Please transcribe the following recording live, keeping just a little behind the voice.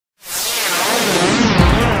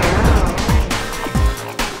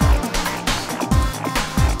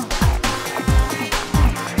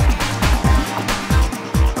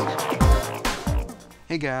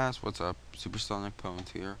guys, what's up? SuperSonicPwns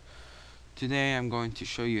here. Today I'm going to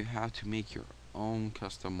show you how to make your own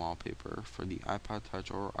custom wallpaper for the iPod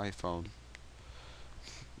Touch or iPhone.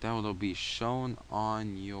 That will be shown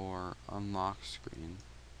on your unlock screen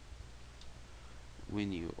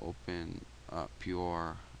when you when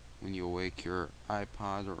you wake your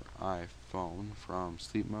iPod or iPhone from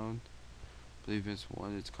sleep mode. I believe it's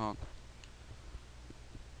what it's called.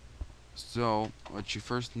 So, what you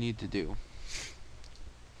first need to do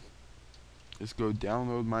is go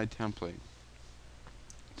download my template.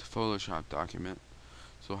 It's a Photoshop document,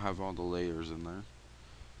 so I'll have all the layers in there.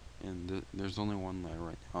 And there's only one layer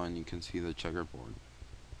right now, and you can see the checkerboard.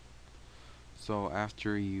 So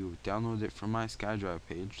after you download it from my SkyDrive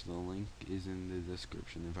page, the link is in the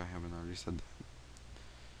description if I haven't already said that.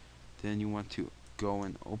 Then you want to go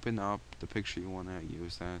and open up the picture you want to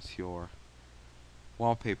use as your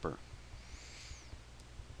wallpaper.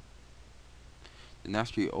 Then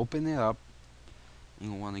after you open it up,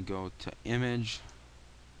 you want to go to image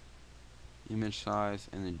size,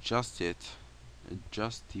 and adjust the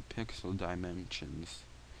pixel dimensions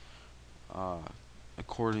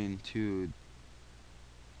according to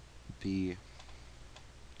the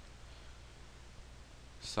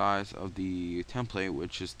size of the template,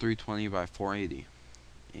 which is 320 by 480,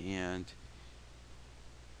 and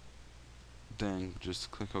then just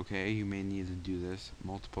click OK. You may need to do this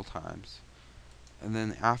multiple times, and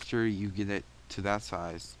then after you get it to that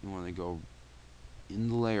size, you want to go in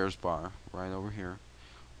the layers bar right over here.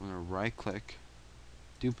 You want to right click,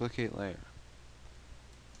 duplicate layer,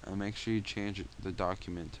 and make sure you change the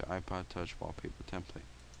document to iPod Touch wallpaper template.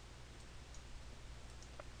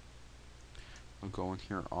 We'll go in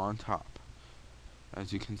here on top.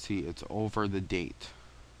 As you can see, it's over the date,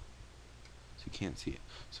 so you can't see it.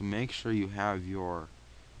 So make sure you have your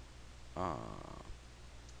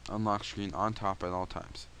unlock screen on top at all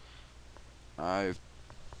times. I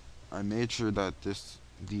made sure that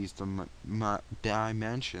these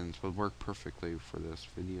dimensions would work perfectly for this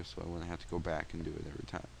video, so I wouldn't have to go back and do it every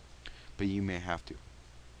time. But you may have to.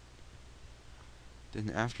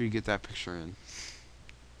 Then after you get that picture in,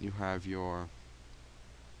 you have your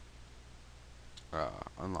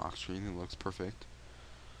unlock screen. It looks perfect.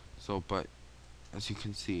 So, but as you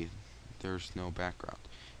can see, there's no background.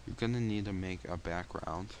 You're gonna need to make a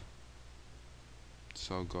background.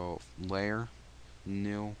 So go layer,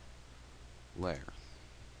 new, layer,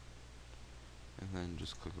 and then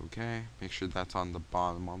just click OK. Make sure that's on the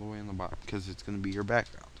bottom, all the way on the bottom, because it's gonna be your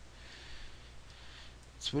background.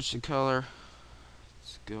 Switch the color.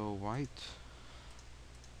 Let's go white,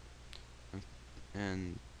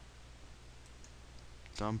 and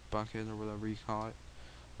dump bucket or whatever you call it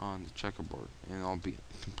on the checkerboard, and it'll be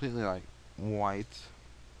completely like white.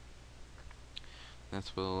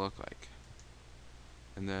 That's what it'll look like.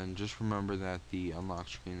 And then just remember that the unlock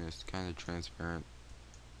screen is kind of transparent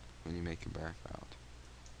when you make a background.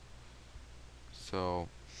 So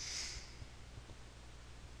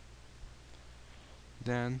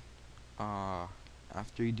then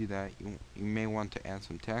after you do that, you may want to add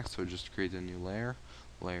some text, so just create a new layer,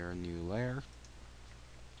 new layer,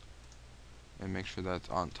 and make sure that's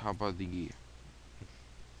on top of the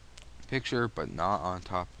picture but not on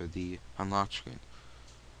top of the unlock screen.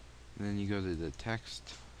 And then you go to the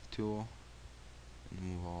text tool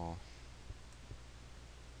and we'll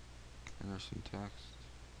enter some text.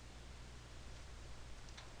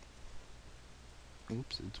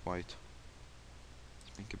 Oops, it's white.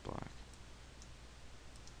 Let's make it black.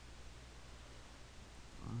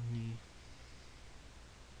 Ernie.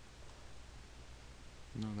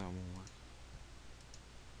 No, that won't work.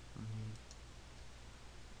 Ernie.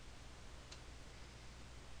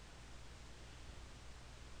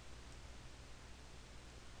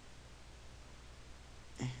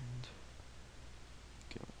 And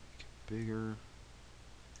make it bigger.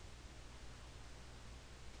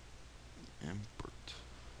 Import.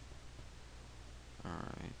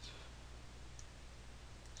 Alright.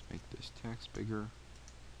 Let's make this text bigger.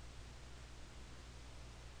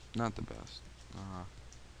 Not the best.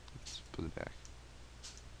 Let's put it back.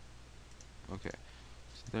 Okay.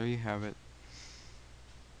 So there you have it.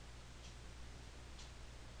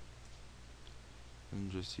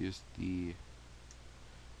 And just use the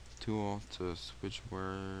tool to switch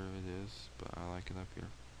where it is, but I like it up here.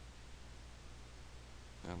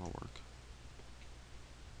 That'll work.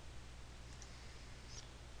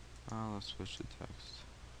 Let's switch the text.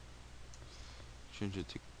 Change it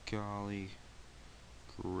to Golly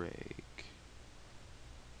Greg,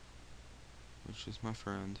 which is my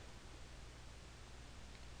friend.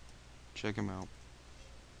 Check him out.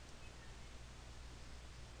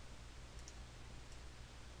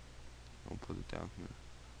 down here.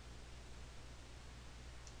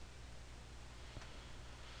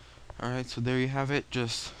 Alright, so there you have it.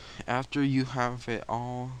 Just after you have it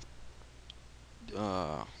all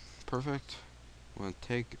perfect, I'm going to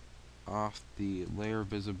take off the layer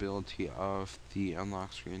visibility of the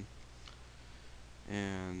unlock screen,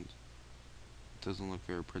 and it doesn't look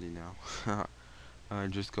very pretty now.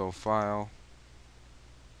 Just go File,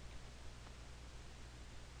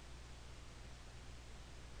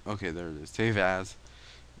 okay, there it is, Save As,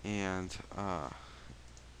 and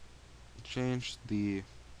change the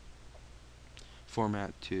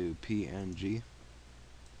format to PNG,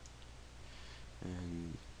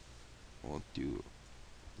 and we'll do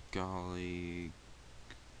golly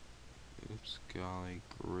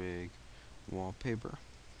grig wallpaper.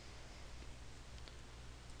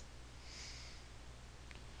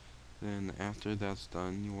 Then after that's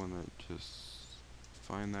done, you want to just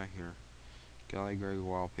find that here, golly grig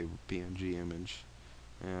wallpaper PNG image,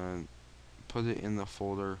 and put it in the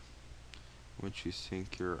folder which you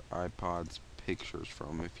sync your iPod's pictures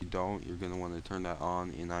from. If you don't, you're going to want to turn that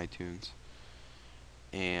on in iTunes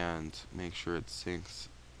and make sure it syncs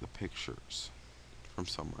the pictures from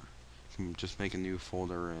somewhere. You can just make a new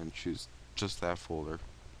folder and choose just that folder.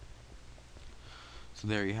 So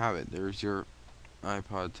there you have it. There's your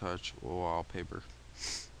iPod Touch wallpaper.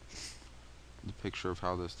 The picture of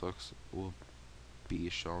how this looks will be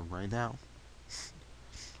shown right now.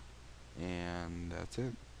 And that's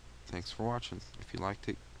it. Thanks for watching. If you liked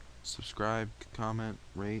it, subscribe, comment,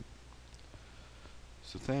 rate.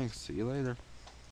 So thanks. See you later.